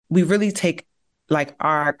we really take like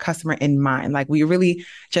our customer in mind. Like we really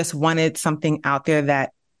just wanted something out there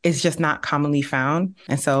that is just not commonly found.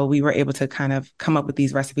 And so we were able to kind of come up with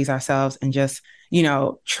these recipes ourselves and just,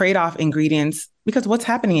 trade off ingredients, because what's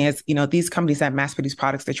happening is, these companies that mass produce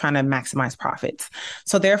products, they're trying to maximize profits.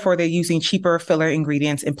 So therefore they're using cheaper filler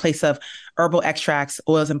ingredients in place of herbal extracts,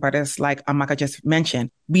 oils and butters, like Amaka just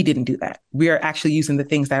mentioned. We didn't do that. We are actually using the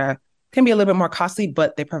things that can be a little bit more costly,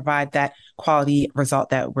 but they provide that quality result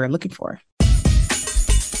that we're looking for.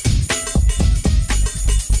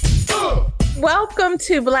 Welcome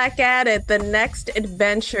to Black Added, the next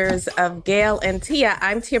adventures of Gail and Tia.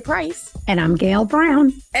 I'm Tia Price. And I'm Gail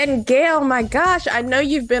Brown. And Gail, my gosh, I know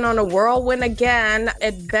you've been on a whirlwind again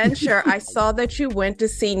adventure. I saw that you went to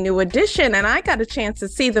see New Edition, and I got a chance to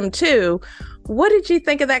see them too. What did you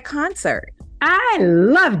think of that concert? I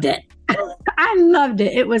loved it. I loved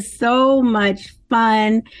it. It was so much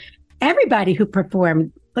fun. Everybody who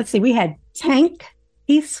performed, let's see, we had Tank,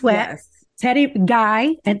 Heath Sweat, yes. Teddy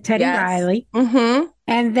Guy and Teddy yes. Riley, mm-hmm.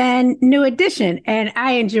 and then New Edition. And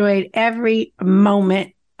I enjoyed every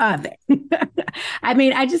moment of it. I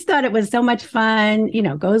mean, I just thought it was so much fun.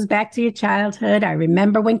 Goes back to your childhood. I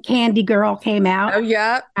remember when Candy Girl came out. Oh,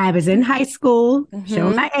 yeah. I was in high school,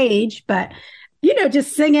 showing my age, but,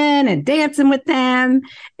 just singing and dancing with them.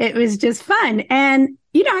 It was just fun. And,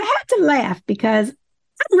 I had to laugh because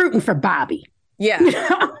I'm rooting for Bobby. Yeah.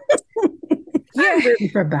 I'm rooting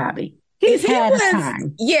for Bobby. He's had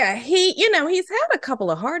time. Yeah, he's had a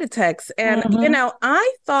couple of heart attacks. And,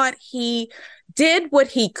 I thought he did what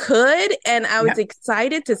he could. And I was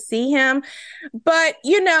excited to see him. But,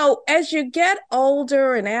 as you get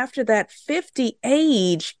older and after that 50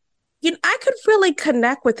 age, I could really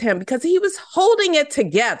connect with him because he was holding it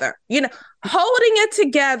together,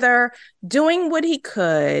 doing what he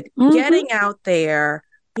could, getting out there.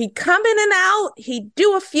 He'd come in and out. He'd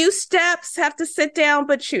do a few steps, have to sit down,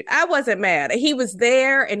 but shoot, I wasn't mad. He was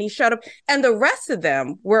there and he showed up. And the rest of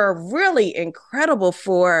them were really incredible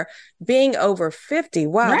for being over 50.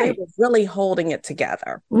 Wow, They were really holding it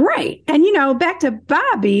together. Right. And, back to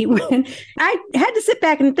Bobby, when I had to sit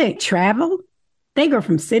back and think, travel, they go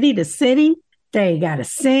from city to city. They got to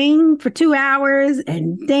sing for 2 hours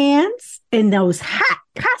and dance in those hot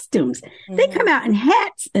costumes. Mm-hmm. They come out in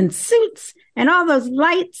hats and suits and all those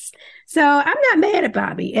lights. So I'm not mad at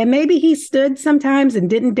Bobby. And maybe he stood sometimes and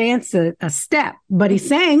didn't dance a step, but he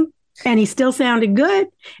sang and he still sounded good.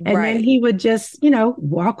 And then he would just,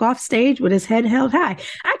 walk off stage with his head held high.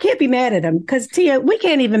 I can't be mad at him because, Tia, we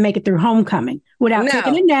can't even make it through homecoming without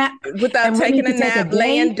taking a nap. Without taking a nap,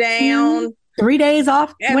 laying down. 3 days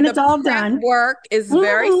off and when it's all done. Work is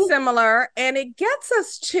very similar. And it gets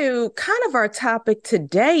us to kind of our topic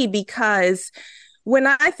today, because when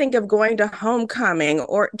I think of going to homecoming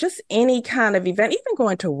or just any kind of event, even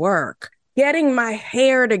going to work, getting my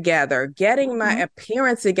hair together, getting my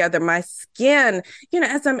appearance together, my skin,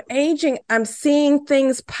 as I'm aging, I'm seeing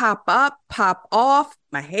things pop up, pop off.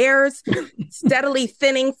 My hair's steadily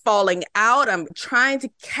thinning, falling out. I'm trying to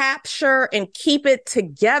capture and keep it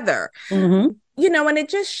together. And it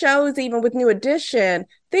just shows, even with New Edition,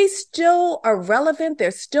 they still are relevant.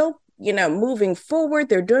 They're still, moving forward.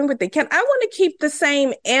 They're doing what they can. I want to keep the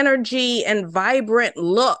same energy and vibrant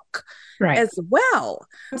look as well.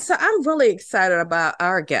 So I'm really excited about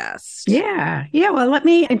our guest. Yeah. Well, let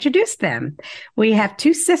me introduce them. We have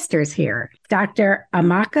two sisters here, Dr.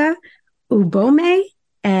 Amaka Ugbome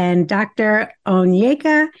and Dr.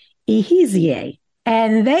 Onyeka Ihezie.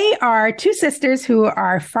 And they are two sisters who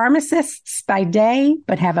are pharmacists by day,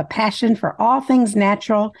 but have a passion for all things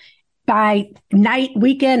natural by night,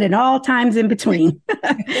 weekend, and all times in between.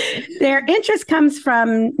 Their interest comes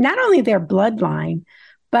from not only their bloodline,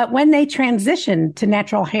 but when they transitioned to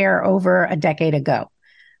natural hair over a decade ago.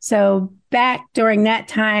 So back during that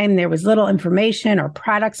time, there was little information or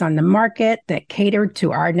products on the market that catered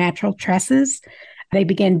to our natural tresses. They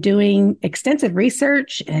began doing extensive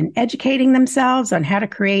research and educating themselves on how to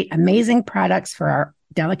create amazing products for our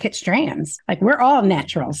delicate strands. Like, we're all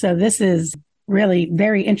natural, so this is really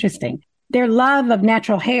very interesting. Their love of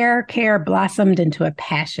natural hair care blossomed into a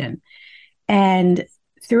passion. And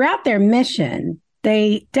throughout their mission,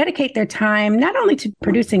 they dedicate their time not only to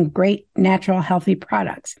producing great, natural, healthy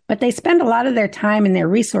products, but they spend a lot of their time and their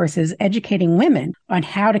resources educating women on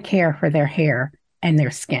how to care for their hair and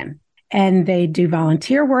their skin. And they do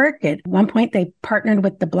volunteer work. At one point, they partnered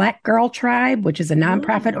with the Black Girl Tribe, which is a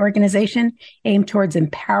nonprofit organization aimed towards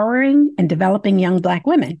empowering and developing young Black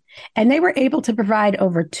women. And they were able to provide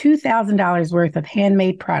over $2,000 worth of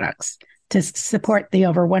handmade products to support the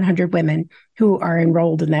over 100 women who are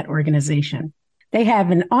enrolled in that organization. They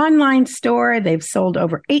have an online store. They've sold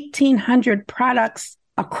over 1,800 products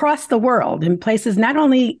across the world in places not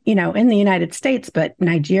only, in the United States, but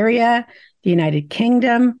Nigeria, the United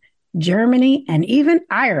Kingdom, Germany, and even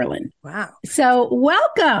Ireland. Wow. So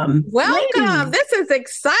welcome. Welcome. Ladies. This is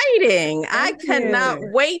exciting. I cannot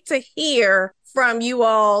wait to hear from you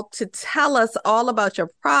all to tell us all about your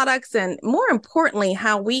products and, more importantly,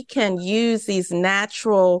 how we can use these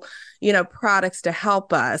natural, products to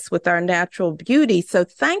help us with our natural beauty. So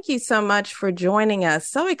thank you so much for joining us.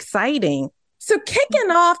 So exciting. So kicking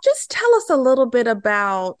off, just tell us a little bit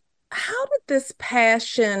about how did this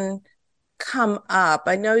passion come up?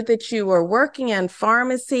 I know that you were working in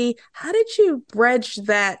pharmacy. How did you bridge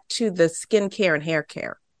that to the skincare and hair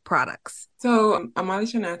care products? So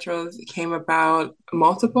Omalicha Naturals came about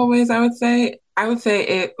multiple ways, I would say. I would say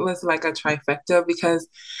it was like a trifecta because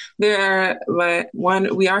there are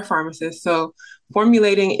we are pharmacists. So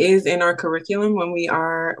formulating is in our curriculum when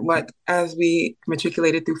as we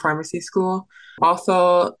matriculated through pharmacy school.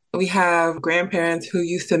 Also, we have grandparents who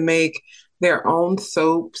used to make their own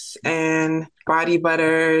soaps and body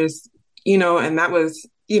butters, and that was,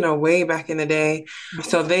 way back in the day.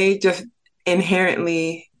 So they just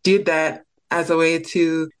inherently did that as a way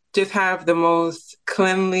to just have the most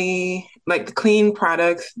clean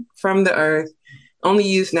products from the earth, only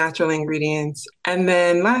use natural ingredients. And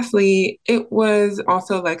then lastly, it was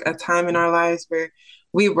also like a time in our lives where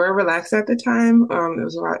we were relaxed at the time. It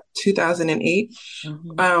was about 2008.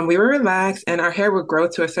 Mm-hmm. We were relaxed and our hair would grow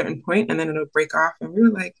to a certain point and then it would break off. And we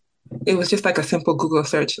were like, it was just like a simple Google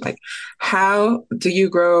search. Like, how do you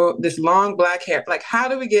grow this long black hair? Like, how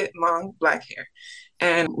do we get long black hair?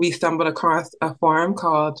 And we stumbled across a forum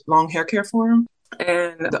called Long Hair Care Forum.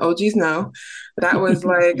 And the OGs know that was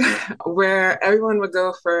like where everyone would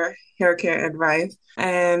go for hair care advice.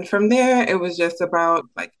 And from there, it was just about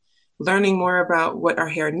like learning more about what our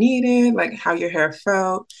hair needed, like how your hair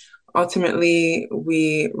felt. Ultimately,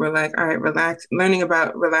 we were like, all right, relax, learning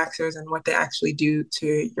about relaxers and what they actually do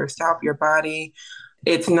to your scalp, your body.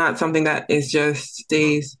 It's not something that is just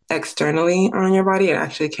stays externally on your body. It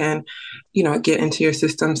actually can, get into your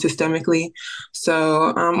system systemically.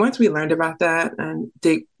 So once we learned about that and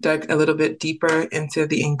dug a little bit deeper into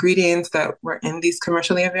the ingredients that were in these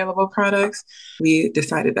commercially available products, we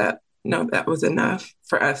decided that, no, that was enough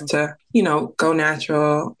for us to, go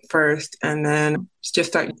natural first and then just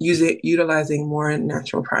start utilizing more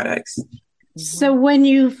natural products. So when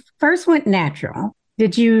you first went natural,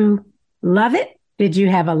 did you love it? Did you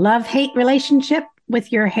have a love-hate relationship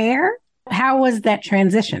with your hair? How was that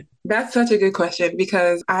transition? That's such a good question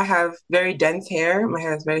because I have very dense hair. My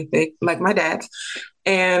hair is very thick, like my dad's.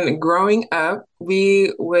 And growing up,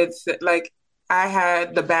 I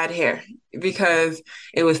had the bad hair because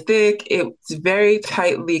it was thick. It's very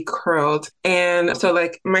tightly curled. And so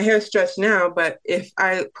my hair is stretched now, but if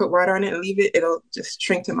I put water on it and leave it, it'll just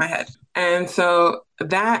shrink to my head. And so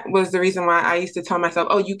that was the reason why I used to tell myself,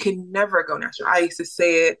 oh, you can never go natural. I used to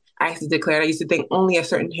say it. I used to declare it. I used to think only a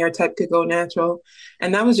certain hair type could go natural.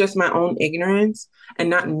 And that was just my own ignorance and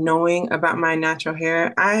not knowing about my natural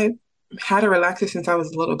hair. I had a relaxer since I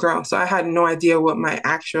was a little girl. So I had no idea what my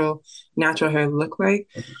actual natural hair looked like.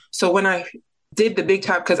 So when I did the big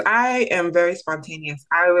top, because I am very spontaneous,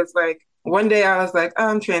 I was like, one day I was like, oh,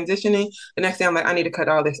 I'm transitioning. The next day I'm like, I need to cut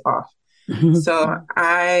all this off. So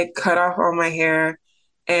I cut off all my hair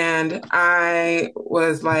and I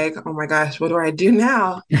was like, oh my gosh, what do I do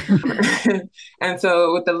now? And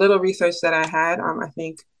so with the little research that I had, I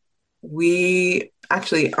think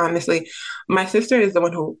honestly, my sister is the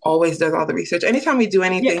one who always does all the research. Anytime we do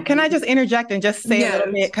anything. Yeah, can I just interject and just say a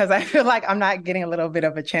little bit? Because I feel like I'm not getting a little bit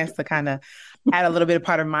of a chance to kind of add a little bit of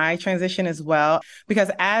part of my transition as well. Because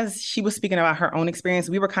as she was speaking about her own experience,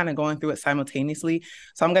 we were kind of going through it simultaneously.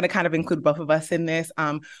 So I'm going to kind of include both of us in this.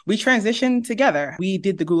 We transitioned together. We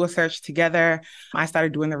did the Google search together. I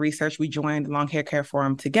started doing the research. We joined Long Hair Care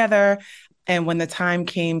Forum together. And when the time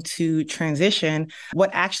came to transition, what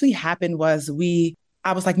actually happened was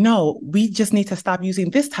I was like, no, we just need to stop using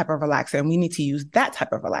this type of relaxer and we need to use that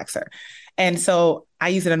type of relaxer. And so I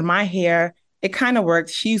used it on my hair. It kind of worked.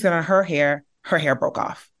 She used it on her hair. Her hair broke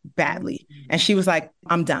off badly. And she was like,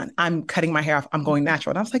 I'm done. I'm cutting my hair off. I'm going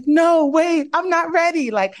natural. And I was like, no, wait, I'm not ready.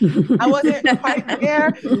 Like I wasn't quite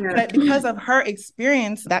there. But because of her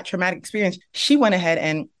experience, that traumatic experience, she went ahead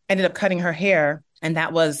and ended up cutting her hair. And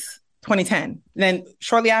that was 2010. Then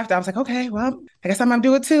shortly after, I was like, okay, well, I guess I'm gonna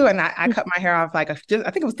do it too. And I cut my hair off I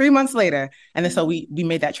think it was 3 months later. And then so we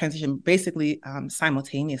made that transition basically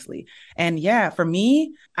simultaneously. And yeah, for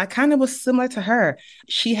me, I kind of was similar to her.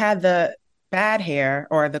 She had the bad hair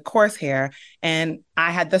or the coarse hair, and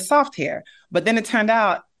I had the soft hair. But then it turned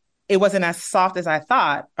out it wasn't as soft as I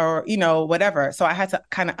thought, or, whatever. So I had to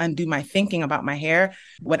kind of undo my thinking about my hair.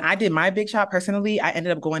 When I did my big shot personally, I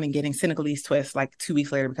ended up going and getting Senegalese twists like 2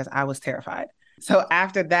 weeks later because I was terrified. So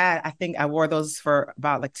after that, I think I wore those for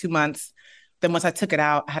about like 2 months. Then once I took it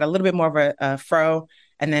out, I had a little bit more of a fro.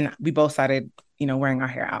 And then we both started, wearing our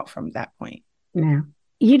hair out from that point. Yeah.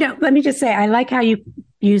 Let me just say, I like how you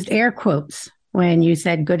used air quotes when you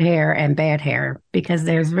said good hair and bad hair, because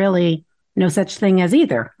there's really no such thing as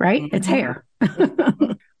either, right? Mm-hmm. It's hair.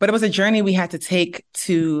 But it was a journey we had to take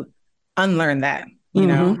to unlearn that,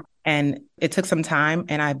 know, and it took some time.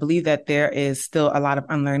 And I believe that there is still a lot of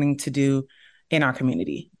unlearning to do in our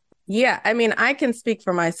community. Yeah, I mean, I can speak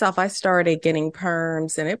for myself. I started getting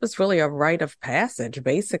perms and it was really a rite of passage,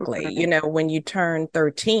 basically. Okay. When you turn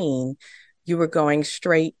 13, you were going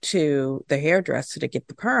straight to the hairdresser to get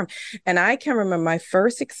the perm. And I can remember my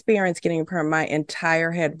first experience getting a perm, my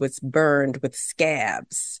entire head was burned with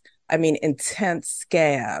scabs. I mean, intense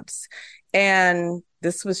scabs. And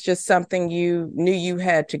this was just something you knew you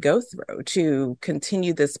had to go through to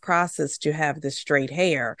continue this process to have the straight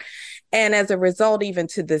hair. And as a result, even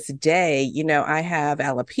to this day, I have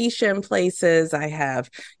alopecia in places, I have,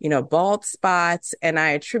 bald spots, and I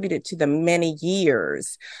attribute it to the many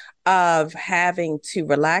years of having to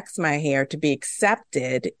relax my hair to be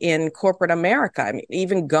accepted in corporate America. I mean,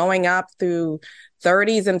 even going up through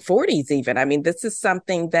 30s and 40s even. I mean, this is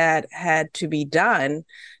something that had to be done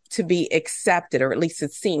to be accepted, or at least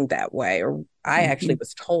it seemed that way. Or I actually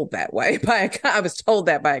was told that way I was told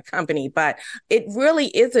that by a company, but it really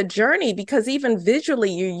is a journey, because even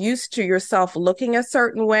visually you're used to yourself looking a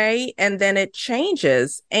certain way and then it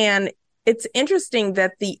changes. And it's interesting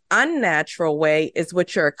that the unnatural way is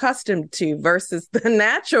what you're accustomed to versus the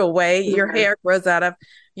natural way your hair grows out of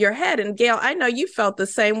your head. And Gail, I know you felt the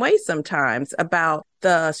same way sometimes about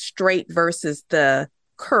the straight versus the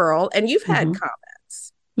curl, and you've had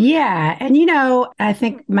comments. Yeah. And, I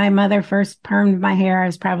think my mother first permed my hair. I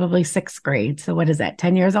was probably 6th grade. So what is that,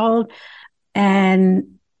 10 years old?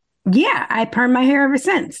 And yeah, I permed my hair ever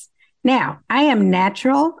since. Now, I am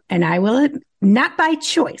natural, and I will, not by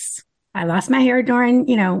choice. I lost my hair during,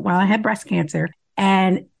 while I had breast cancer.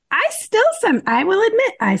 And I will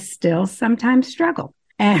admit, I still sometimes struggle.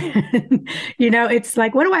 And, it's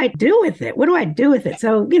like, what do I do with it? What do I do with it?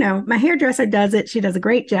 So, my hairdresser does it. She does a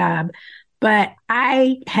great job. But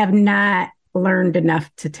I have not learned enough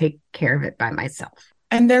to take care of it by myself.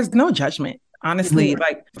 And there's no judgment, honestly.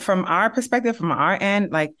 Like from our perspective, from our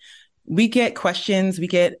end, like we get questions, we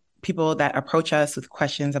get people that approach us with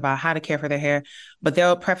questions about how to care for their hair, but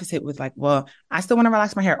they'll preface it with like, well, I still want to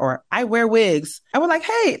relax my hair, or I wear wigs. And we're like,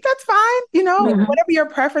 hey, that's fine. Whatever your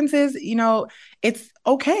preference is, it's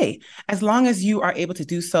okay. As long as you are able to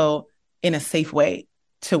do so in a safe way,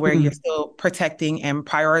 to where you're still protecting and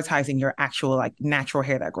prioritizing your actual like natural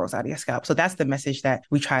hair that grows out of your scalp. So that's the message that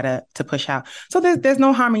we try to push out. So there's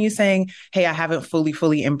no harm in you saying, hey, I haven't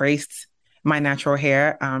fully embraced my natural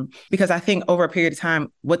hair. Because I think over a period of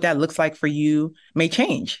time, what that looks like for you may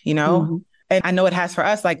change, And I know it has for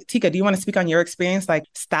us. Like, Tika, do you want to speak on your experience, like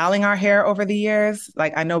styling our hair over the years?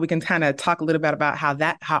 Like, I know we can kind of talk a little bit about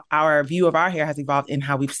how our view of our hair has evolved and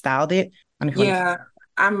how we've styled it. Yeah,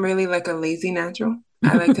 I'm really like a lazy natural.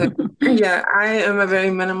 I like to, I am a very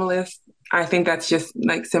minimalist. I think that's just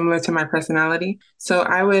like similar to my personality. So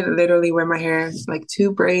I would literally wear my hair like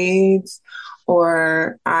 2 braids,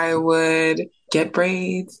 or I would get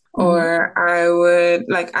braids, or I would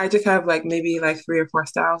I just have like maybe like 3 or 4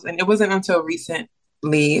 styles. And it wasn't until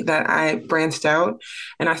recently that I branched out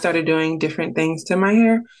and I started doing different things to my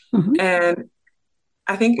hair. And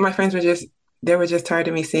I think my friends they were just tired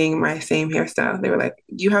of me seeing my same hairstyle. They were like,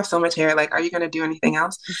 you have so much hair. Like, are you going to do anything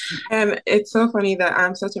else? And it's so funny that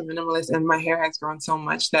I'm such a minimalist and my hair has grown so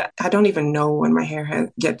much that I don't even know when my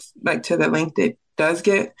hair gets like to the length it does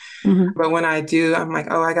get. But when I do, I'm like,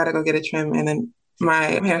 oh, I got to go get a trim. And then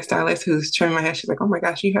my hairstylist who's trimming my hair, she's like, oh my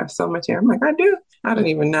gosh, you have so much hair. I'm like, I do. I don't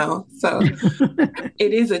even know. So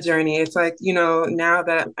it is a journey. It's like, now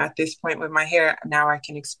that I'm at this point with my hair, now I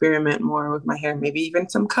can experiment more with my hair, maybe even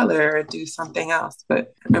some color or do something else.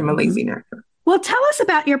 But I'm a lazy natural. Well, tell us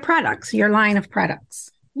about your products, your line of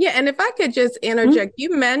products. Yeah. And if I could just interject,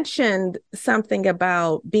 you mentioned something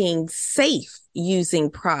about being safe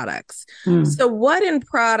using products. So what in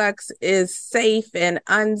products is safe and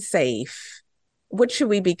unsafe? What should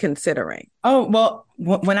we be considering? Oh, well,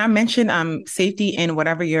 when I mentioned safety in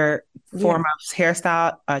whatever your form of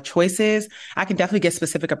hairstyle choices, I can definitely get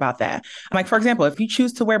specific about that. Like, for example, if you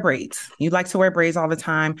choose to wear braids, you like to wear braids all the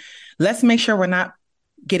time, let's make sure we're not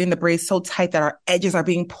getting the braids so tight that our edges are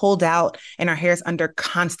being pulled out and our hair is under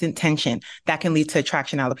constant tension. That can lead to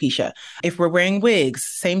traction alopecia. If we're wearing wigs,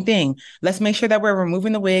 same thing. Let's make sure that we're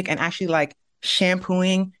removing the wig and actually like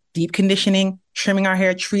shampooing, deep conditioning, trimming our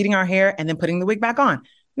hair, treating our hair, and then putting the wig back on.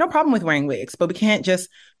 No problem with wearing wigs, but we can't just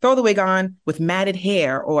throw the wig on with matted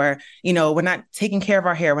hair or, we're not taking care of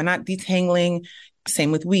our hair. We're not detangling.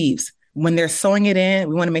 Same with weaves. When they're sewing it in,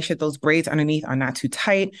 we want to make sure those braids underneath are not too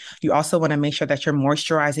tight. You also want to make sure that you're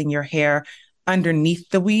moisturizing your hair underneath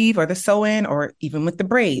the weave or the sew-in or even with the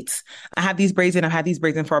braids. I have these braids in. I've had these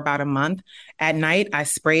braids in for about a month. At night, I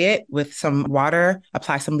spray it with some water,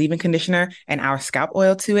 apply some leave-in conditioner and our scalp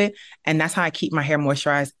oil to it. And that's how I keep my hair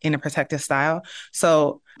moisturized in a protective style.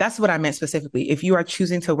 So that's what I meant specifically. If you are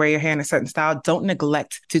choosing to wear your hair in a certain style, don't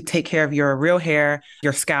neglect to take care of your real hair,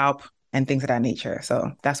 your scalp, and things of that nature.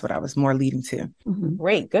 So that's what I was more leading to. Mm-hmm.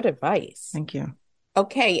 Great. Good advice. Thank you.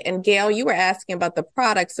 Okay. And Gail, you were asking about the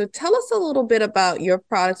products. So tell us a little bit about your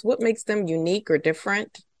products. What makes them unique or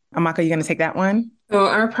different? Amaka, you going to take that one? So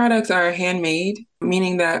our products are handmade,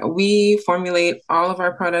 meaning that we formulate all of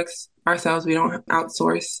our products ourselves. We don't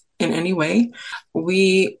outsource in any way.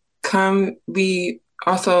 We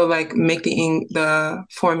also like make the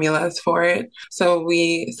formulas for it. So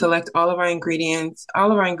we select all of our ingredients.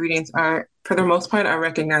 All of our ingredients are, for the most part, are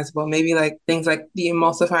recognizable. Maybe like things like the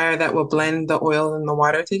emulsifier that will blend the oil and the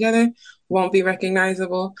water together won't be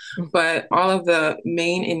recognizable, but all of the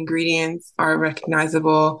main ingredients are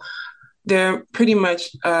recognizable. They're pretty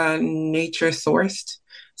much nature sourced.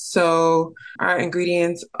 So our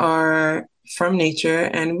ingredients are from nature,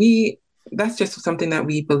 and that's just something that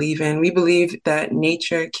we believe in. We believe that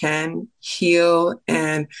nature can heal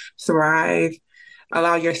and thrive,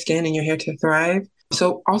 allow your skin and your hair to thrive.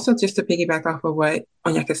 So also just to piggyback off of what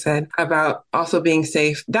Onyeka said about also being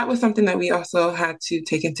safe, that was something that we also had to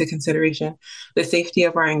take into consideration, the safety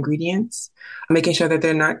of our ingredients, making sure that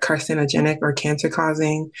they're not carcinogenic or cancer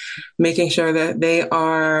causing, making sure that they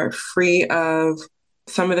are free of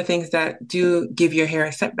some of the things that do give your hair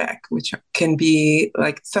a setback, which can be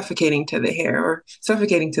like suffocating to the hair or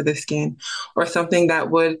suffocating to the skin, or something that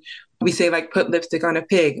would, we say like put lipstick on a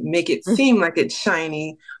pig, make it seem like it's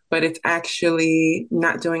shiny, but it's actually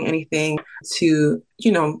not doing anything to,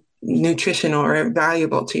 nutritional or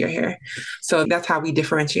valuable to your hair. So that's how we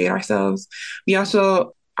differentiate ourselves.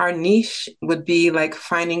 Our niche would be like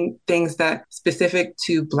finding things that specific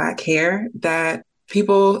to Black hair that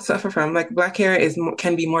people suffer from. Like Black hair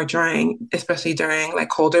can be more drying, especially during like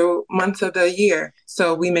colder months of the year.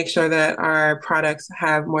 So we make sure that our products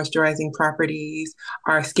have moisturizing properties.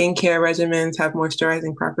 Our skincare regimens have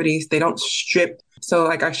moisturizing properties. They don't strip. So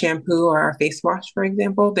like our shampoo or our face wash, for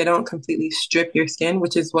example, they don't completely strip your skin,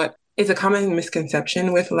 which is what is a common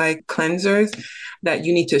misconception with like cleansers, that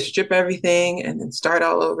you need to strip everything and then start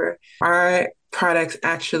all over. Our products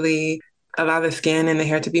actually allow the skin and the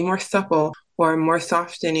hair to be more supple or more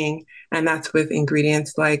softening. And that's with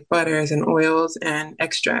ingredients like butters and oils and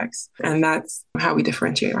extracts. And that's how we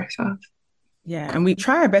differentiate ourselves. Yeah. And we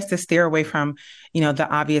try our best to steer away from, the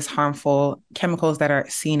obvious harmful chemicals that are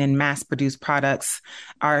seen in mass produced products.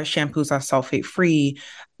 Our shampoos are sulfate free.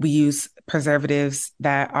 We use preservatives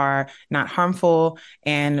that are not harmful.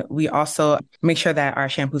 And we also make sure that our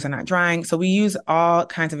shampoos are not drying. So we use all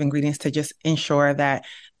kinds of ingredients to just ensure that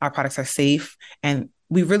our products are safe. And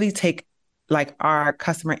we really take like our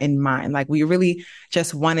customer in mind. Like we really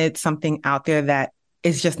just wanted something out there that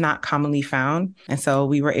is just not commonly found. And so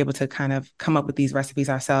we were able to kind of come up with these recipes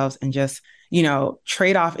ourselves and just,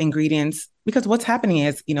 trade off ingredients, because what's happening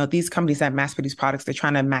is, these companies that mass produce products, they're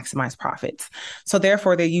trying to maximize profits. So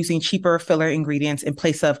therefore they're using cheaper filler ingredients in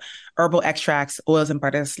place of herbal extracts, oils and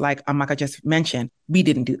butters, like Amaka just mentioned. We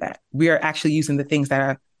didn't do that. We are actually using the things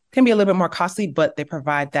that can be a little bit more costly, but they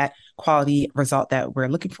provide that quality result that we're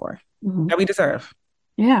looking for, that we deserve.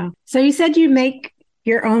 Yeah. So you said you make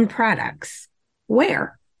your own products.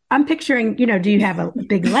 Where? I'm picturing, do you have a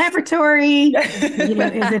big laboratory? Is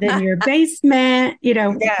it in your basement?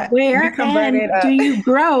 Where? And do you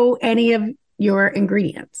grow any of your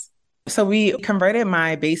ingredients? So we converted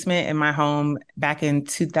my basement in my home back in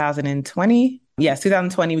 2020. Yes,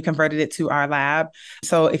 2020, we converted it to our lab.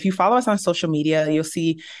 So if you follow us on social media, you'll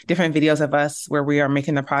see different videos of us where we are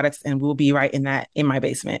making the products, and we'll be right in my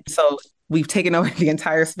basement. So we've taken over the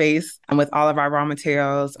entire space and with all of our raw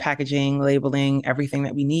materials, packaging, labeling, everything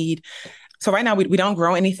that we need. So right now we don't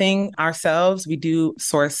grow anything ourselves. We do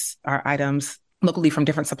source our items locally from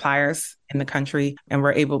different suppliers in the country. And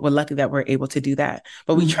we're lucky that we're able to do that.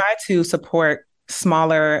 But we try to support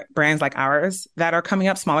smaller brands like ours that are coming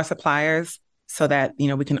up, smaller suppliers, so that,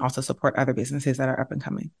 we can also support other businesses that are up and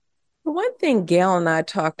coming. One thing Gail and I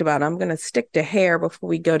talked about, I'm going to stick to hair before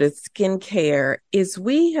we go to skincare, is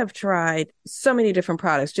we have tried so many different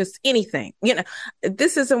products, just anything.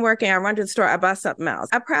 This isn't working. I run to the store, I buy something else.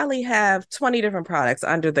 I probably have 20 different products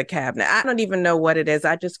under the cabinet. I don't even know what it is.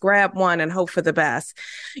 I just grab one and hope for the best.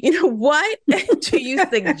 What do you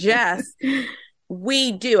suggest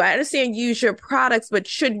we do? I understand use your products, but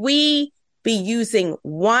should we be using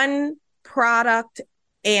one product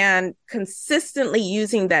and consistently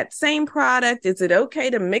using that same product? Is it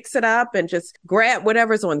okay to mix it up and just grab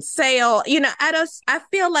whatever's on sale? I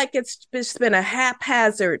feel like it's just been a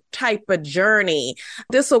haphazard type of journey.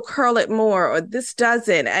 This will curl it more or this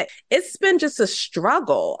doesn't. It's been just a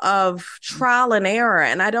struggle of trial and error.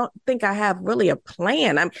 And I don't think I have really a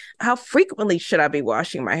plan. How frequently should I be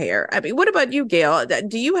washing my hair? What about you, Gail?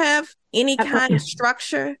 Do you have any kind of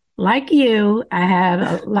structure? Like you, I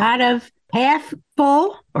have a lot of half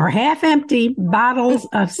full or half empty bottles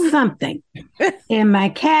of something in my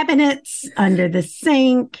cabinets, under the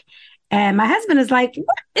sink. And my husband is like,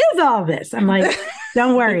 what is all this? I'm like,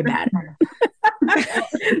 don't worry about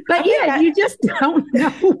it. But yeah, you just don't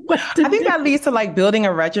know what to do. I think that leads to like building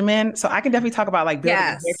a regimen. So I can definitely talk about like building a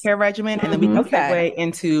hair care regimen, and then we can segue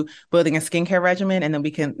into building a skincare regimen, and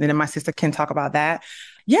then my sister can talk about that.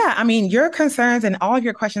 Yeah, I mean, your concerns and all of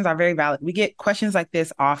your questions are very valid. We get questions like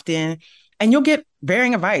this often, and you'll get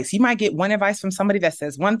varying advice. You might get one advice from somebody that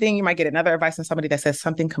says one thing. You might get another advice from somebody that says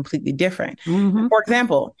something completely different. Mm-hmm. For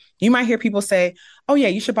example, you might hear people say, oh yeah,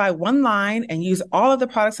 you should buy one line and use all of the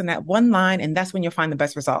products in that one line, and that's when you'll find the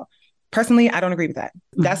best result. Personally, I don't agree with that.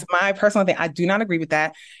 Mm-hmm. That's my personal thing. I do not agree with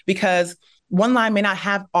that, because one line may not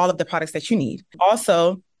have all of the products that you need.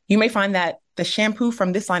 Also, you may find that the shampoo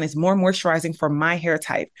from this line is more moisturizing for my hair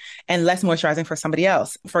type and less moisturizing for somebody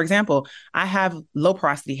else. For example, I have low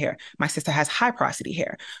porosity hair. My sister has high porosity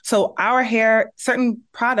hair. So our hair, certain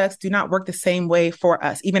products do not work the same way for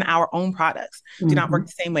us. Even our own products do not work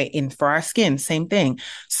the same way. For our skin, same thing.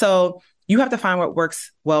 So you have to find what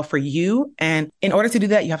works well for you. And in order to do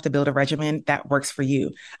that, you have to build a regimen that works for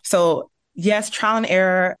you. So yes, trial and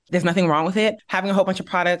error, there's nothing wrong with it. Having a whole bunch of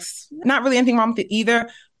products, not really anything wrong with it either,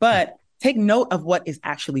 but take note of what is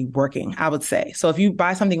actually working, I would say. So if you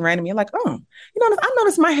buy something random, you're like, oh, I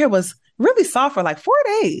noticed my hair was really soft for like 4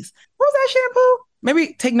 days. What was that shampoo?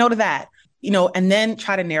 Maybe take note of that, and then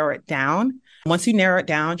try to narrow it down. Once you narrow it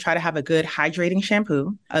down, try to have a good hydrating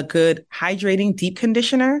shampoo, a good hydrating deep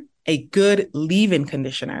conditioner, a good leave-in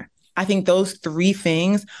conditioner. I think those 3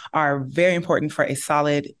 things are very important for a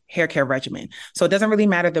solid hair care regimen. So it doesn't really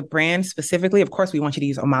matter the brand specifically. Of course, we want you to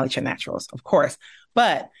use Omalicha Naturals, of course.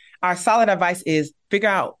 But our solid advice is figure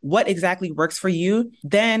out what exactly works for you,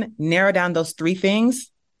 then narrow down those 3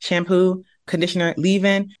 things: shampoo, conditioner,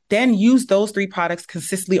 leave-in, then use those 3 products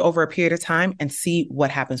consistently over a period of time and see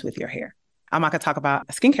what happens with your hair. I'm not going to talk about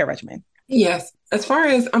a skincare regimen. Yes. As far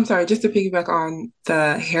as, I'm sorry, just to piggyback on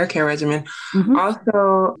the hair care regimen,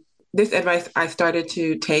 also, this advice I started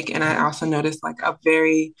to take, and I also noticed like a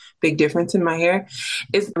very big difference in my hair,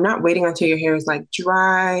 is not waiting until your hair is like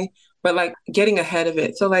dry, but like getting ahead of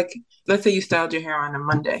it. So like, let's say you styled your hair on a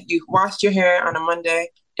Monday. You washed your hair on a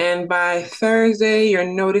Monday, and by Thursday, you're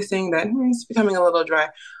noticing that it's becoming a little dry.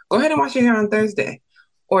 Go ahead and wash your hair on Thursday.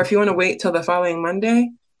 Or if you want to wait till the following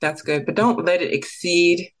Monday, that's good. But don't let it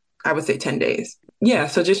exceed, I would say, 10 days. Yeah,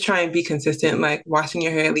 so just try and be consistent, like washing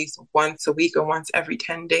your hair at least once a week or once every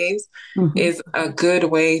 10 days is a good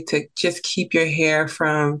way to just keep your hair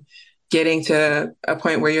from getting to a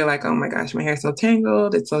point where you're like, oh my gosh, my hair's so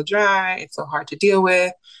tangled, it's so dry, it's so hard to deal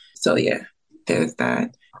with. So yeah, there's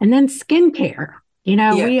that. And then skincare.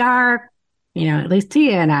 We are, at least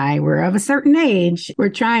Tia and I, we're of a certain age. We're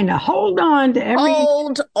trying to hold on to every...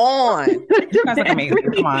 Hold on. You guys look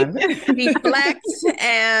amazing. Come on. Deflect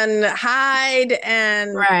and hide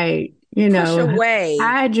and... Right. Push away.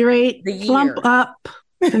 Hydrate, plump up,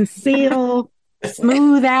 conceal,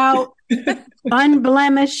 smooth out,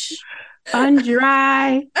 unblemish,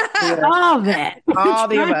 undry, all that. All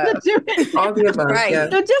the above. All the above. Right.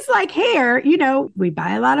 Yes. So just like hair, we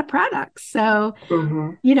buy a lot of products. So,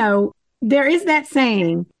 there is that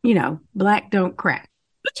saying, black don't crack.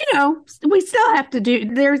 But, we still have to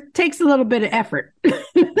there takes a little bit of effort.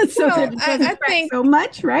 So I think so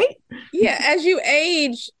much, right? Yeah. As you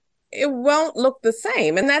age, it won't look the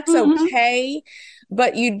same, and that's okay.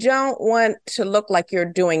 But you don't want to look like you're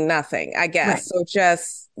doing nothing, I guess. Right. So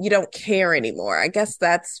just, you don't care anymore. I guess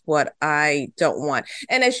that's what I don't want.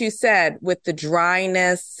 And as you said, with the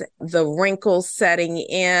dryness, the wrinkles setting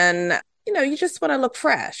in, you just want to look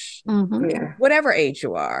fresh, Yeah. whatever age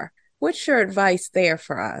you are. What's your advice there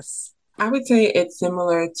for us? I would say it's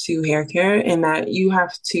similar to hair care in that you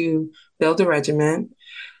have to build a regimen.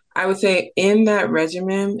 I would say in that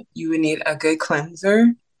regimen, you would need a good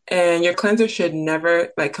cleanser. And your cleanser should never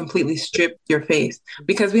like completely strip your face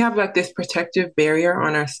because we have like this protective barrier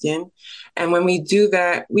on our skin. And when we do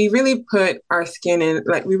that, we really put our skin in,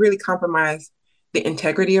 like, we really compromise the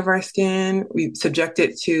integrity of our skin. We subject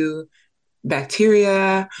it to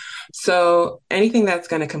bacteria. So anything that's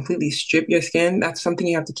going to completely strip your skin, that's something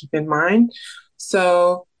you have to keep in mind.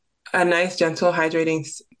 So a nice, gentle, hydrating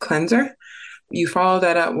cleanser. You follow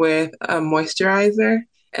that up with a moisturizer,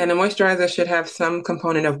 and the moisturizer should have some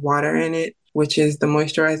component of water in it, which is the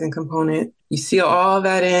moisturizing component. You seal all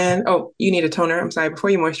that in. Oh, you need a toner. I'm sorry. Before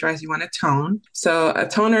you moisturize, you want to tone. So a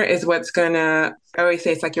toner is what's gonna, I always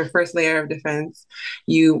say it's like your first layer of defense.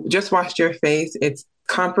 You just washed your face. It's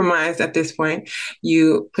compromised at this point.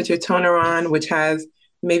 You put your toner on, which has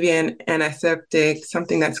maybe an antiseptic,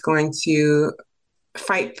 something that's going to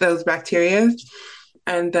fight those bacteria.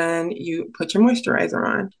 And then you put your moisturizer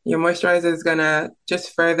on. Your moisturizer is gonna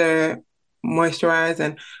just further moisturize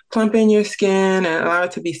and plump in your skin and allow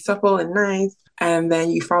it to be supple and nice. And then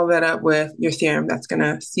you follow that up with your serum that's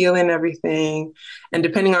gonna seal in everything. And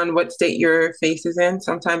depending on what state your face is in,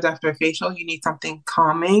 sometimes after a facial, you need something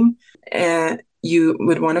calming. And you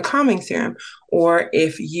would want a calming serum. Or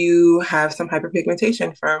if you have some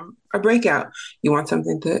hyperpigmentation from a breakout, you want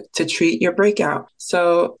something to treat your breakout.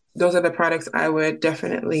 So those are the products I would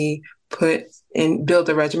definitely put in, build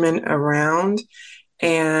a regimen around,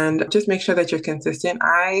 and just make sure that you're consistent.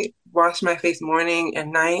 I wash my face morning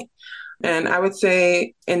and night. And I would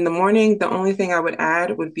say in the morning, the only thing I would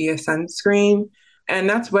add would be a sunscreen. And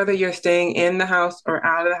that's whether you're staying in the house or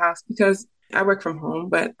out of the house, because I work from home,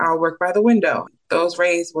 but I'll work by the window. Those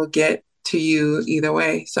rays will get to you either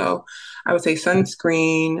way. So I would say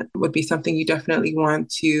sunscreen would be something you definitely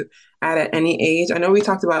want to add at any age. I know we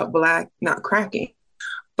talked about black not cracking,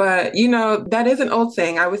 but that is an old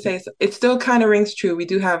thing. I would say it still kind of rings true. We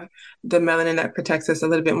do have the melanin that protects us a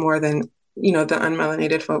little bit more than the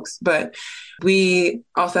unmelanated folks. But we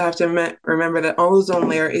also have to remember that ozone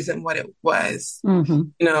layer isn't what it was,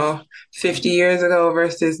 50 years ago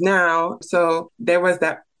versus now. So there was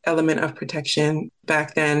that element of protection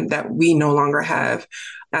back then that we no longer have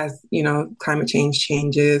as, climate change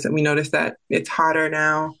changes. And we notice that it's hotter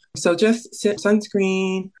now. So just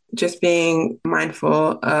sunscreen, just being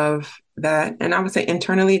mindful of that. And I would say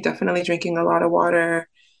internally, definitely drinking a lot of water,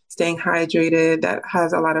 staying hydrated. That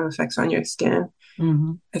has a lot of effects on your skin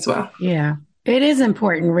as well. Yeah, it is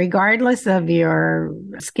important, regardless of your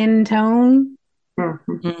skin tone.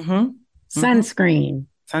 Sunscreen.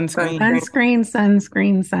 Sunscreen.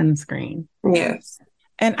 Yes.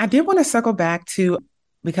 And I did want to circle back to,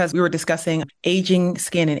 because we were discussing aging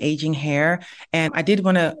skin and aging hair. And I did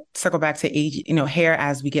want to circle back to age, hair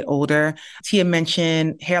as we get older. Tia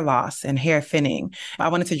mentioned hair loss and hair thinning. I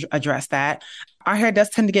wanted to address that. Our hair does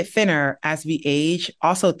tend to get thinner as we age.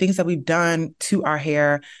 Also, things that we've done to our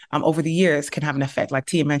hair over the years can have an effect. Like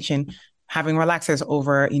Tia mentioned, having relaxers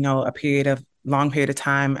over, a long period of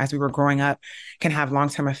time as we were growing up can have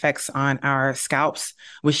long-term effects on our scalps,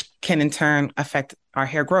 which can in turn affect our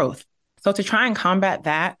hair growth. So to try and combat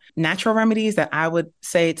that, natural remedies that I would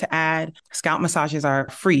say to add, scalp massages are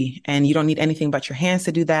free and you don't need anything but your hands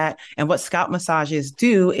to do that. And what scalp massages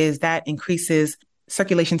do is that increases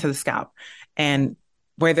circulation to the scalp. And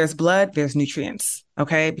where there's blood, there's nutrients,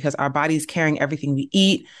 okay? Because our body's carrying everything we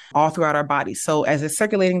eat all throughout our body. So as it's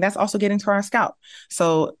circulating, that's also getting to our scalp.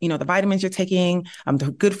 So, the vitamins you're taking,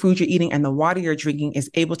 the good food you're eating, and the water you're drinking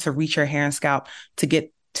is able to reach your hair and scalp to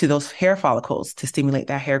get to those hair follicles to stimulate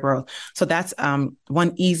that hair growth. So that's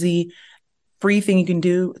one easy, free thing you can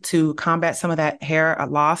do to combat some of that hair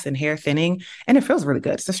loss and hair thinning. And it feels really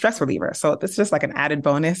good. It's a stress reliever. So it's just like an added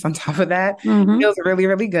bonus on top of that. It feels really,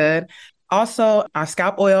 really good. Also, our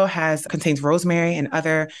scalp oil contains rosemary and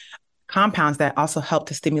other compounds that also help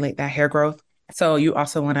to stimulate that hair growth. So you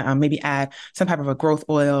also want to maybe add some type of a growth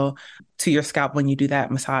oil to your scalp when you do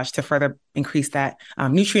that massage to further increase that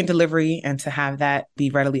nutrient delivery and to have that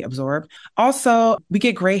be readily absorbed. Also, we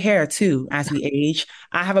get gray hair too as we age.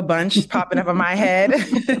 I have a bunch popping up on my head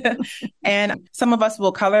and some of us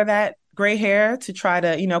will color that gray hair to try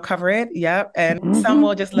to, cover it. Yep. And some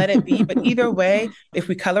will just let it be. But either way, if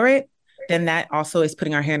we color it, then that also is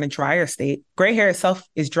putting our hair in a drier state. Gray hair itself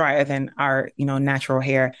is drier than our, natural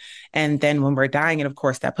hair. And then when we're dyeing it, of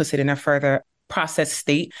course, that puts it in a further processed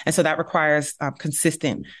state. And so that requires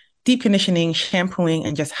consistent deep conditioning, shampooing,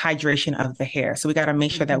 and just hydration of the hair. So we got to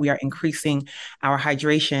make sure that we are increasing our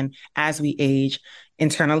hydration as we age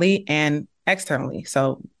internally and externally.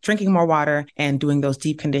 So drinking more water and doing those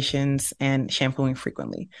deep conditions and shampooing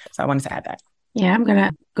frequently. So I wanted to add that. Yeah, I'm going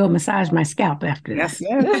to go massage my scalp after Yes, this.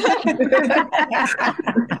 yes.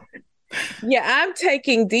 Yeah, I'm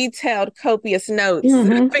taking detailed, copious notes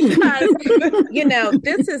because,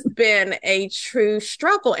 this has been a true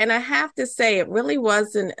struggle. And I have to say, it really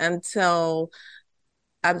wasn't until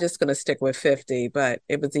I'm just going to stick with 50, but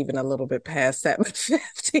it was even a little bit past that, but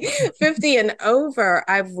 50 and over,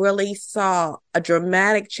 I really saw a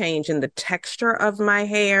dramatic change in the texture of my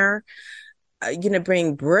hair.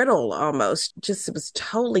 Being brittle almost, just it was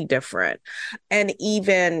totally different. And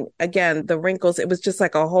even again, the wrinkles, it was just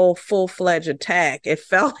like a whole full-fledged attack. It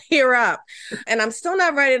fell here up. And I'm still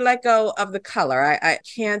not ready to let go of the color. I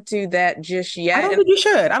can't do that just yet. I don't think you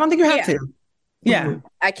should. I don't think you have to. Yeah.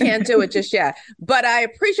 I can't do it just yet. But I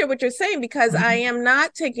appreciate what you're saying because I am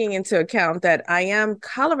not taking into account that I am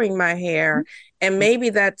coloring my hair. And maybe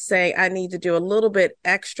that's saying I need to do a little bit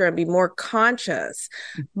extra and be more conscious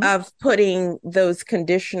of putting those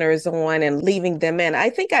conditioners on and leaving them in. I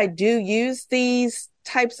think I do use these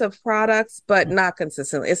types of products, but not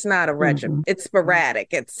consistently. It's not a regimen. It's sporadic.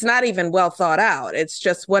 It's not even well thought out. It's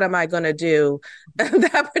just, what am I going to do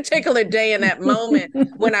that particular day in that moment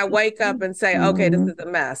when I wake up and say, okay, this is a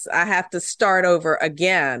mess. I have to start over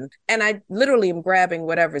again. And I literally am grabbing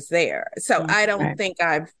whatever's there. So I don't think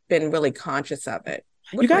I've been really conscious of it.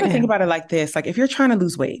 You got to think about it like this. Like if you're trying to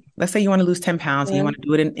lose weight, let's say you want to lose 10 pounds and you want to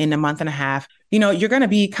do it in a month and a half, you're going to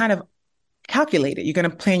be kind of calculated. You're going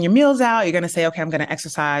to plan your meals out. You're going to say, okay, I'm going to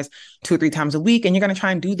exercise 2 or 3 times a week. And you're going to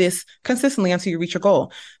try and do this consistently until you reach your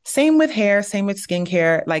goal. Same with hair, same with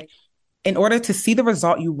skincare. Like in order to see the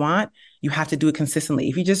result you want, you have to do it consistently.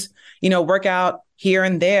 If you just, work out here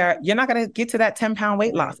and there, you're not going to get to that 10-pound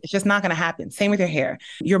weight loss. It's just not going to happen. Same with your hair.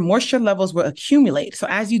 Your moisture levels will accumulate. So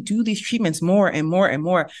as you do these treatments more and more and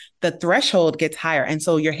more, the threshold gets higher. And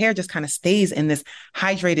so your hair just kind of stays in this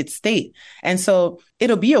hydrated state. And so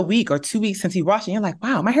it'll be a week or 2 weeks since you wash it. And you're like,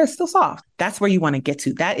 wow, my hair is still soft. That's where you want to get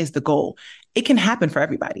to. That is the goal. It can happen for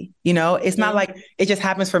everybody. It's not like it just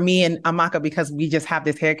happens for me and Amaka because we just have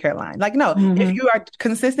this hair care line. Like, no, if you are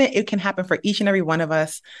consistent, it can happen for each and every one of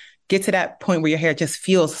us. Get to that point where your hair just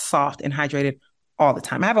feels soft and hydrated all the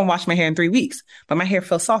time. I haven't washed my hair in 3 weeks, but my hair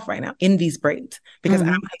feels soft right now in these braids because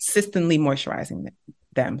I'm consistently moisturizing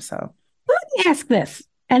them. So let me ask this.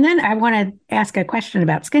 And then I want to ask a question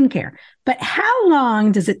about skincare. But how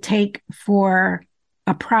long does it take for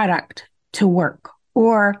a product to work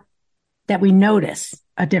or that we notice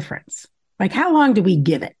a difference? Like how long do we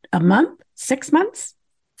give it? A month? 6 months?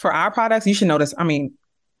 For our products, you should notice,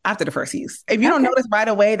 after the first use. If you don't notice right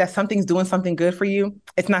away that something's doing something good for you,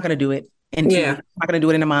 it's not going to do it in 2 weeks. It's not going to do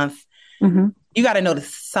it in a month. You got to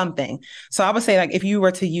notice something. So I would say, like, if you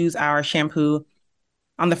were to use our shampoo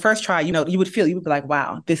on the first try, you would be like,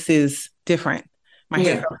 wow, this is different. My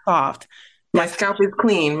hair feels soft. My scalp is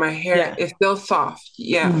clean. My hair is still soft.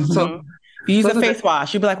 Yeah. So if you use a face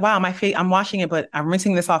wash, you'd be like, wow, my face, I'm washing it, but I'm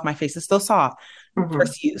rinsing this off. My face is still soft.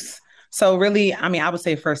 First use. So really, I would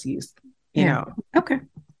say first use, you know. Okay.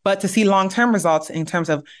 But to see long-term results in terms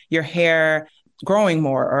of your hair growing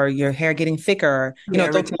more or your hair getting thicker,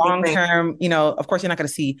 those long-term, of course, you're not going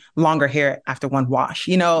to see longer hair after one wash,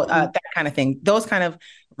 that kind of thing. Those kind of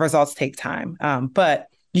results take time. But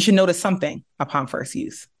you should notice something upon first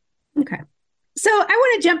use. Okay. So I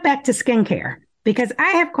want to jump back to skincare because I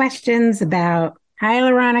have questions about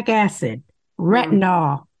hyaluronic acid,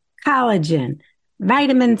 retinol, collagen,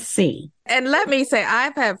 vitamin C. And let me say,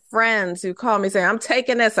 I've had friends who call me saying, I'm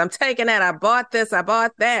taking this, I'm taking that, I bought this, I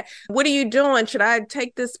bought that. What are you doing? Should I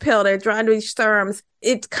take this pill? They're trying to these serums.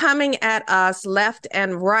 It's coming at us left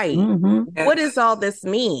and right. Yes. What does all this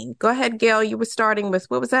mean? Go ahead, Gail. You were starting with,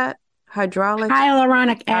 what was that? Hyaluronic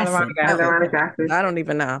acid. Hyaluronic acid. I don't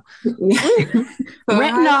even know.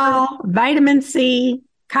 Retinol, vitamin C,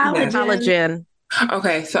 collagen.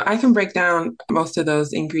 Okay, so I can break down most of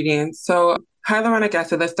those ingredients. So hyaluronic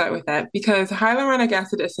acid, let's start with that because hyaluronic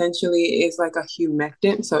acid essentially is like a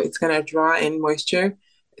humectant. So it's going to draw in moisture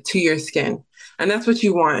to your skin. And that's what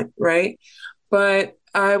you want, right? But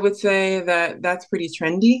I would say that that's pretty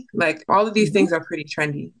trendy. Like all of these things are pretty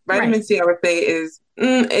trendy. Vitamin C, I would say is,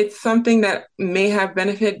 it's something that may have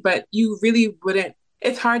benefit, but you really wouldn't.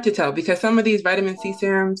 It's hard to tell because some of these vitamin C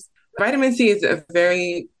serums, vitamin C is a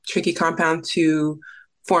very tricky compound to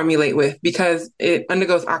formulate with because it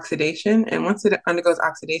undergoes oxidation. And once it undergoes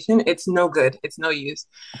oxidation, it's no good. It's no use.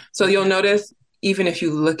 So you'll notice, even if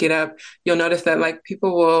you look it up, you'll notice that like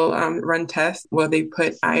people will run tests where they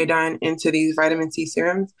put iodine into these vitamin C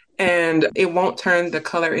serums and it won't turn the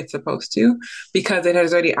color it's supposed to because it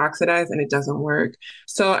has already oxidized and it doesn't work.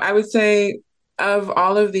 So I would say of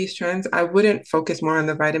all of these trends, I wouldn't focus more on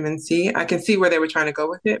the vitamin C. I can see where they were trying to go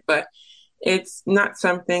with it, but it's not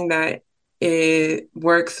something that it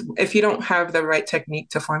works. If you don't have the right technique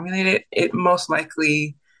to formulate it, it most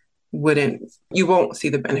likely you won't see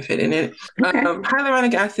the benefit in it. Okay.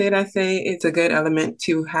 Hyaluronic acid, I say it's a good element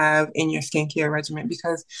to have in your skincare regimen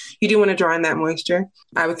because you do want to draw in that moisture.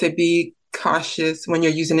 I would say be cautious when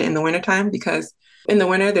you're using it in the wintertime because in the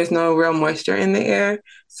winter, there's no real moisture in the air.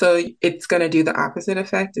 So it's going to do the opposite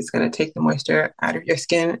effect. It's going to take the moisture out of your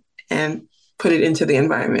skin and put it into the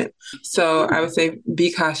environment. So I would say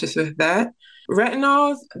be cautious with that.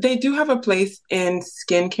 Retinols, they do have a place in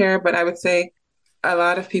skincare, but I would say a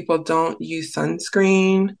lot of people don't use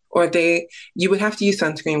sunscreen or you would have to use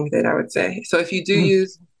sunscreen with it, I would say. So if you do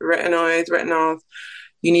use retinols,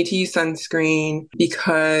 you need to use sunscreen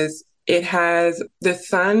because the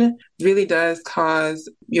sun really does cause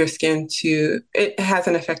your skin it has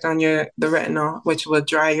an effect on the retinol, which will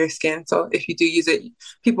dry your skin. So if you do use it,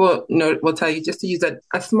 people will tell you just to use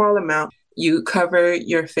a small amount. You cover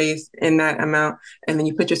your face in that amount and then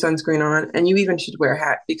you put your sunscreen on, and you even should wear a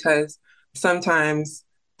hat because sometimes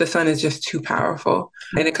the sun is just too powerful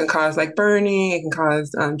and it can cause like burning, it can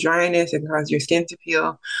cause dryness, it can cause your skin to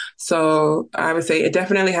peel. So I would say it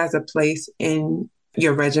definitely has a place in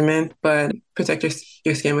your regimen, but protect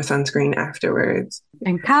your skin with sunscreen afterwards.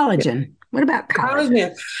 And collagen. Yeah. What about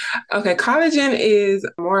collagen? Okay, collagen is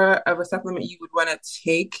more of a supplement you would want to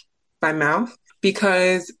take by mouth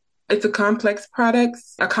because it's a complex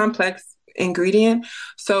ingredient.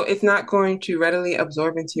 So it's not going to readily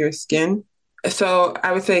absorb into your skin. So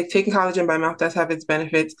I would say taking collagen by mouth does have its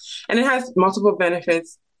benefits, and it has multiple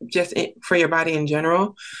benefits for your body in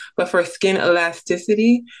general. But for skin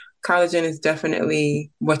elasticity, collagen is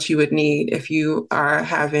definitely what you would need if you are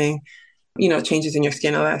having, changes in your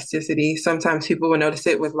skin elasticity. Sometimes people will notice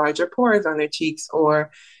it with larger pores on their cheeks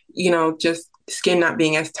or, just skin not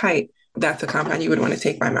being as tight. That's a compound you would want to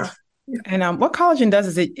take by mouth. And what collagen does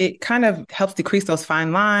is it kind of helps decrease those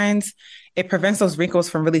fine lines. It prevents those wrinkles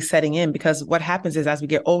from really setting in because what happens is as we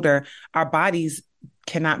get older, our bodies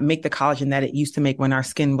cannot make the collagen that it used to make when our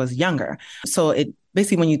skin was younger. So it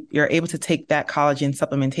basically, when you're able to take that collagen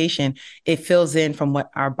supplementation, it fills in from what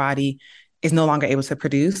our body is no longer able to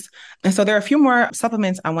produce. And so there are a few more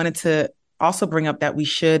supplements I wanted to also bring up that we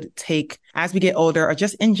should take as we get older or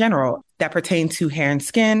just in general that pertain to hair and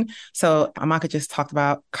skin. So Amaka just talked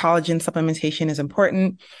about collagen supplementation is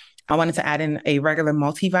important. I wanted to add in a regular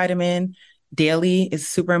multivitamin daily is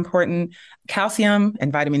super important. Calcium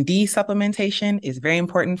and vitamin D supplementation is very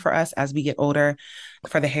important for us as we get older,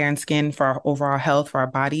 for the hair and skin, for our overall health, for our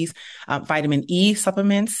bodies. Vitamin E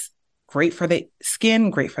supplements, great for the skin,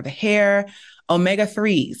 great for the hair.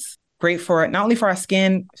 Omega-3s, great for not only for our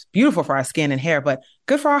skin, it's beautiful for our skin and hair, but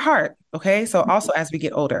good for our heart. Okay. So also as we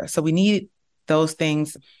get older, so we need those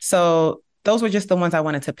things. So those were just the ones I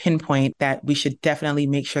wanted to pinpoint that we should definitely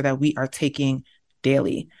make sure that we are taking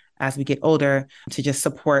daily as we get older to just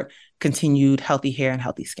support continued healthy hair and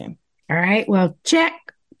healthy skin. All right. Well, check.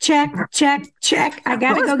 I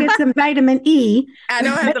got to go get some vitamin E. I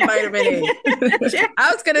don't have the vitamin E.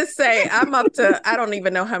 I was going to say, I'm up to, I don't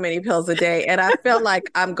even know how many pills a day. And I feel like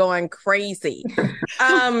I'm going crazy.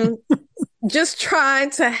 Just trying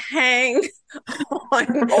to hang on.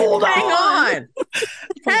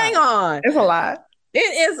 Hang on. It's a lot. It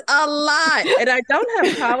is a lot. And I don't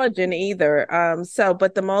have collagen either.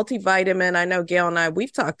 But the multivitamin, I know Gail and I,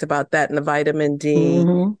 we've talked about that, and the vitamin D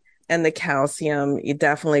and the calcium. You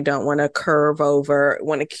definitely don't want to curve over,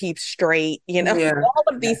 want to keep straight, all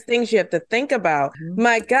of these things you have to think about.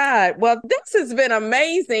 My God. Well, this has been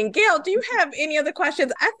amazing. Gail, do you have any other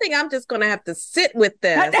questions? I think I'm just going to have to sit with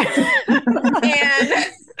this. And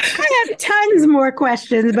I have tons more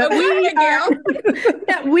questions, but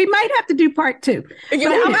we might have to do part 2. We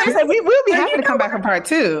will be happy to come back for part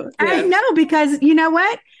 2. I know, because you know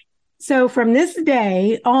what? So from this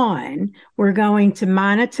day on, we're going to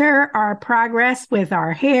monitor our progress with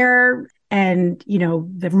our hair and,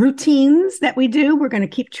 the routines that we do. We're going to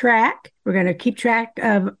keep track. We're going to keep track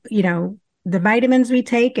of, the vitamins we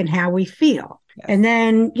take and how we feel. Yes. And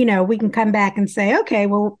then, we can come back and say, okay,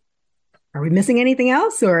 well, are we missing anything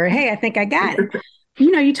else? Or, hey, I think I got it.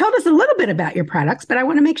 You told us a little bit about your products, but I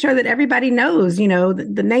want to make sure that everybody knows,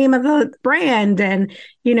 the name of the brand and,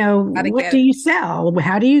 what do you sell?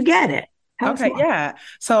 How do you get it? Okay, yeah.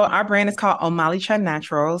 So our brand is called Omalicha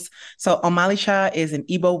Naturals. So Omalicha is an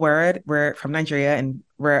Igbo word. We're from Nigeria and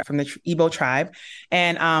we're from the Igbo tribe.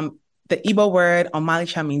 And the Igbo word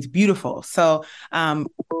Omalicha means beautiful. So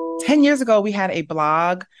 10 years ago, we had a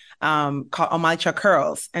blog called Omalicha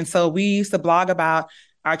Curls. And so we used to blog about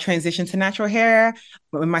our transition to natural hair.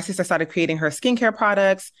 When my sister started creating her skincare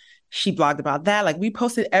products, she blogged about that. Like, we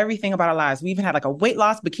posted everything about our lives. We even had like a weight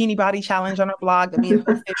loss bikini body challenge on our blog that we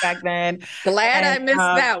posted back then. Glad I missed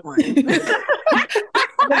that one. We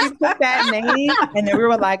took that name and then we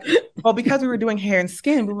were like, well, because we were doing hair and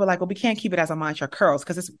skin, we were like, well, we can't keep it as Omalicha Curls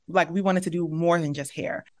because it's like we wanted to do more than just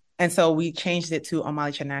hair. And so we changed it to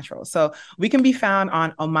Omalicha Naturals. So we can be found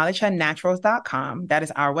on omalicanaturals.com. That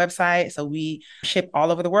is our website. So we ship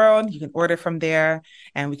all over the world. You can order from there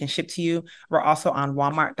and we can ship to you. We're also on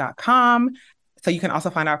walmart.com. So you can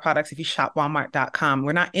also find our products if you shop walmart.com.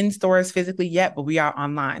 We're not in stores physically yet, but we are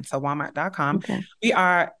online. So walmart.com. Okay. We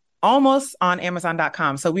are almost on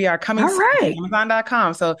Amazon.com. So we are coming to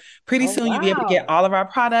Amazon.com. So pretty soon you'll be able to get all of our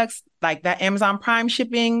products, like that Amazon Prime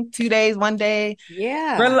shipping, 2 days, 1 day.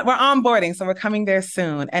 Yeah. We're onboarding. So we're coming there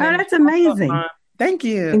soon. And that's amazing. Thank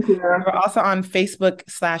you. Thank you. We're also on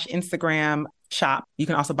Facebook/Instagram shop. You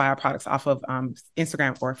can also buy our products off of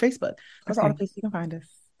Instagram or Facebook. Those are all the places you can find us.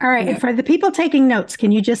 All right. Yeah. And for the people taking notes,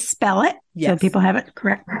 can you just spell it so people have it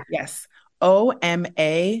correct? Yes.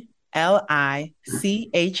 OMALICHA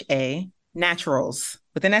naturals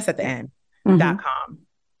with an S at the end .com.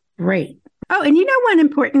 Great. Oh, and you know one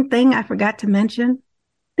important thing I forgot to mention?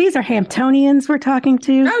 These are Hamptonians we're talking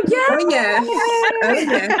to. Oh, yes.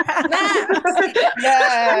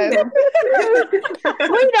 Yes.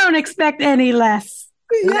 We don't expect any less.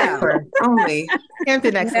 No, only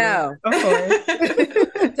Hampton excellent. No, of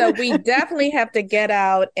course. So we definitely have to get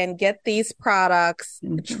out and get these products,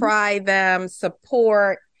 try them,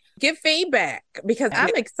 support, give feedback, because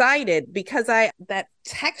I'm excited because that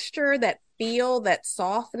texture, that feel, that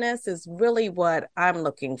softness is really what I'm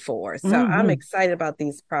looking for. So I'm excited about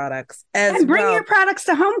these products and bring your products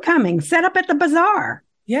to homecoming. Set up at the bazaar.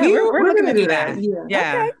 Yeah, we're looking to do that.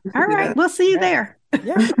 Yeah. Okay. All right. We'll see you there.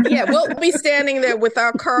 Yeah, we'll be standing there with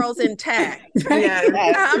our curls intact.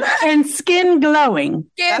 And skin glowing.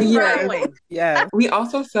 Glowing. Yeah. We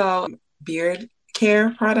also sell beard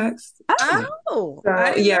care products. Oh,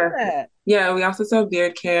 I didn't know that. Yeah, we also sell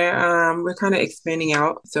beard care. We're kind of expanding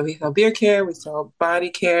out. So we sell beard care, we sell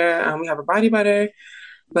body care, we have a body butter.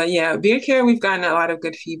 But yeah, beard care, we've gotten a lot of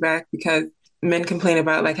good feedback because men complain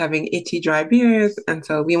about like having itchy, dry beards. And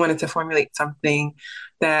so we wanted to formulate something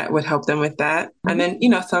that would help them with that. And then,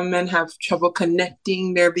 some men have trouble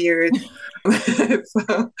connecting their beards.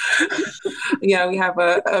 So yeah, we have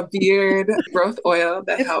a beard growth oil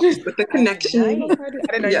that helps with the connection.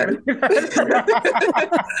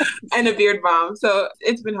 And a beard balm. So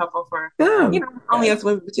it's been helpful for, only us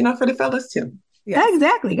women, but for the fellas too. Yes.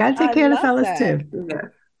 Exactly. Got to take care of the fellas too. Yeah.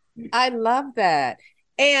 I love that.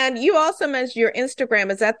 And you also mentioned your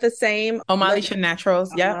Instagram. Is that the same? Omalicha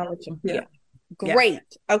Naturals. Yeah. Great.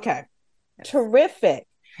 Okay. Yes. Terrific.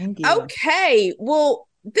 Thank you. Okay. Well,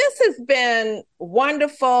 this has been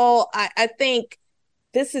wonderful. I think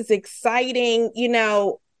this is exciting.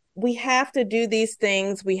 We have to do these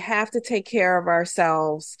things. We have to take care of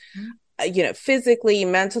ourselves, physically,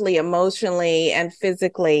 mentally, emotionally, and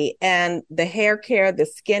physically. And the hair care, the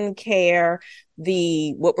skin care,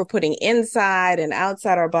 what we're putting inside and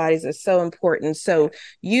outside our bodies is so important. So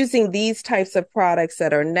using these types of products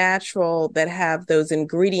that are natural, that have those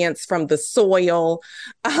ingredients from the soil,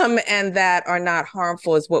 and that are not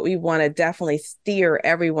harmful is what we want to definitely steer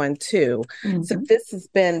everyone to. So this has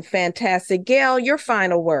been fantastic. Gail, your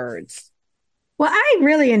final words. Well, I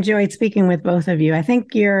really enjoyed speaking with both of you. I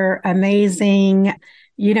think you're amazing.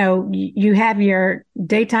 You have your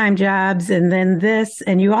daytime jobs and then this,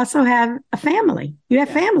 and you also have a family. You have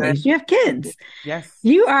families, you have kids. Yes.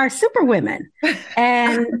 You are super women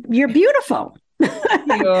and you're beautiful.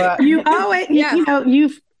 You always,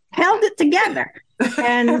 you've held it together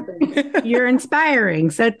and you're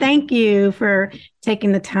inspiring. So thank you for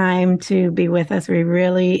taking the time to be with us. We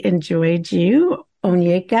really enjoyed you,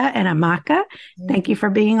 Onyeka and Amaka. Thank you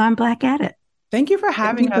for being on Black at It. Thank you for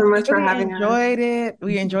having us. Thank you so much for having us. We enjoyed it.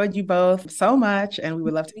 We enjoyed you both so much, and we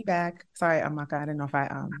would love to be back. Sorry, Amaka, I didn't know if I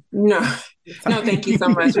No, thank you so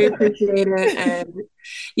much. We appreciate it, and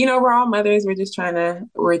we're all mothers. We're all just trying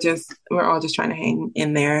to hang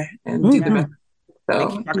in there and do the best.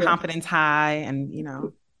 So keep our confidence high, and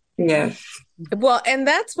Yes. Well, and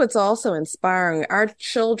that's what's also inspiring. Our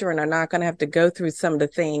children are not going to have to go through some of the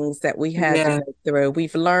things that we had to go through.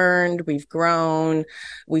 We've learned, we've grown,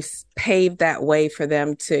 we've paved that way for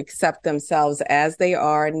them to accept themselves as they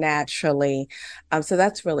are naturally. So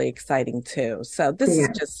that's really exciting too. So this is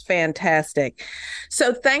just fantastic.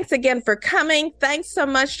 So thanks again for coming. Thanks so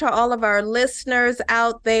much to all of our listeners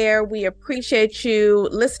out there. We appreciate you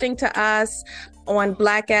listening to us on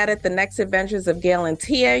Blackaddict, The Next Adventures of Gail and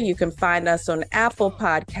Tia. You can find us on Apple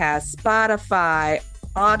Podcasts, Spotify,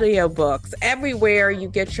 audiobooks, everywhere you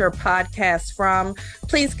get your podcasts from.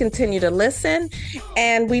 Please continue to listen,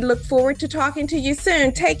 and we look forward to talking to you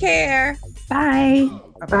soon. Take care. Bye.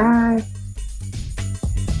 Bye.